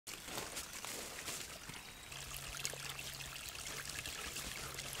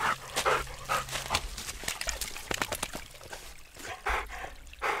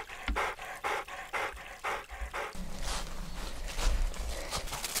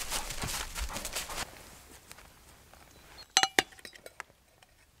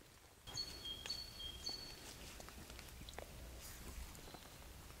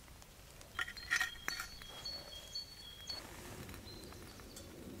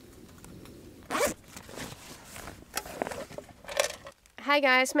Hi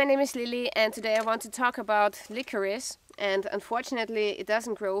guys, my name is Lilly and today I want to talk about licorice, and unfortunately it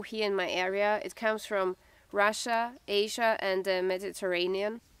doesn't grow here in my area. It comes from Russia, Asia and the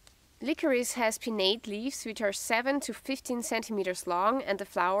Mediterranean. Licorice has pinnate leaves which are 7 to 15 centimeters long, and the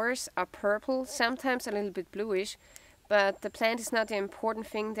flowers are purple, sometimes a little bit bluish, but the plant is not the important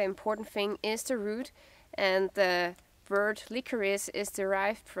thing. The important thing is the root, and the word licorice is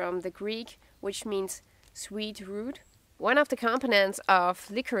derived from the Greek, which means sweet root. One of the components of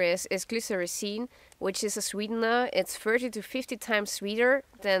licorice is glycyrrhizin, which is a sweetener. It's 30 to 50 times sweeter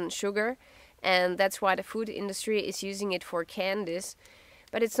than sugar, and that's why the food industry is using it for candies.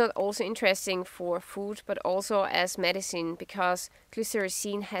 But it's not also interesting for food, but also as medicine, because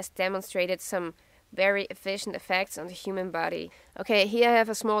glycyrrhizin has demonstrated some very efficient effects on the human body. Okay, here I have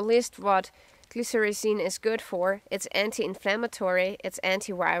a small list what glycyrrhizin is good for. It's anti-inflammatory, it's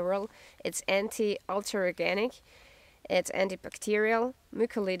antiviral, it's anti-alterogenic, it's antibacterial,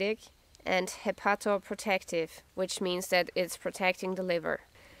 mucolytic, and hepatoprotective, which means that it's protecting the liver.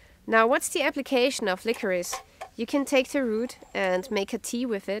 Now, what's the application of licorice? You can take the root and make a tea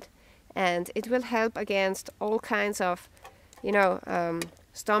with it, and it will help against all kinds of,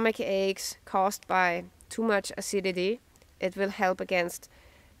 stomach aches caused by too much acidity. It will help against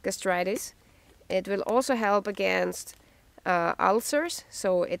gastritis. It will also help against ulcers,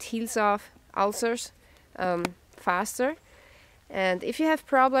 so it heals off ulcers faster. And if you have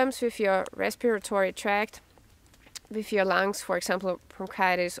problems with your respiratory tract, with your lungs, for example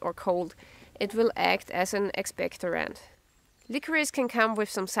bronchitis or cold, it will act as an expectorant. Licorice can come with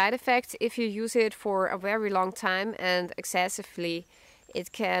some side effects if you use it for a very long time and excessively.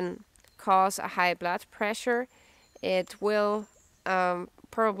 It can cause a high blood pressure, it will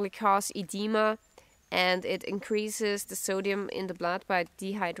probably cause edema, and it increases the sodium in the blood by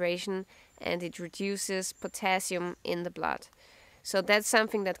dehydration, and it reduces potassium in the blood. So that's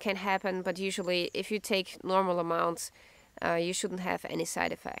something that can happen, but usually if you take normal amounts, you shouldn't have any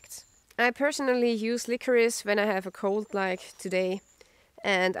side effects. I personally use licorice when I have a cold like today,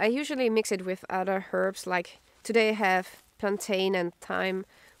 and I usually mix it with other herbs. Like today I have plantain and thyme,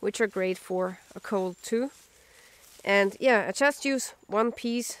 which are great for a cold too. And yeah, I just use one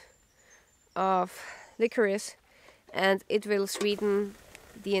piece of licorice and it will sweeten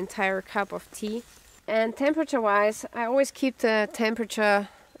the entire cup of tea. And temperature wise, I always keep the temperature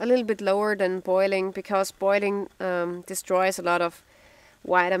a little bit lower than boiling, because boiling destroys a lot of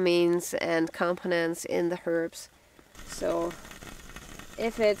vitamins and components in the herbs. So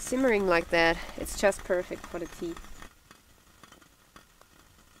if it's simmering like that, it's just perfect for the tea.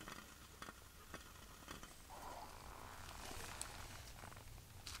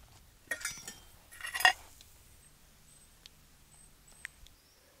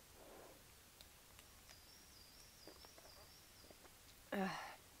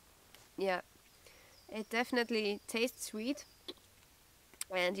 Yeah, it definitely tastes sweet,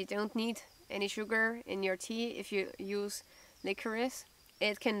 and you don't need any sugar in your tea if you use licorice.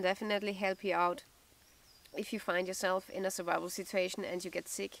 It can definitely help you out if you find yourself in a survival situation and you get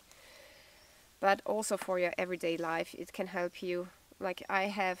sick, but also for your everyday life it can help you. Like, I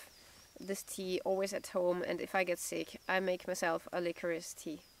have this tea always at home, and if I get sick I make myself a licorice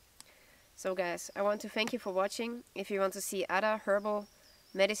tea. So guys, I want to thank you for watching. If you want to see other herbal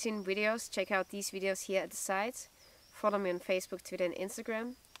medicine videos, check out these videos here at the side. Follow me on Facebook, Twitter and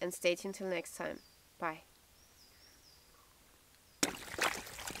Instagram, and stay tuned till next time. Bye.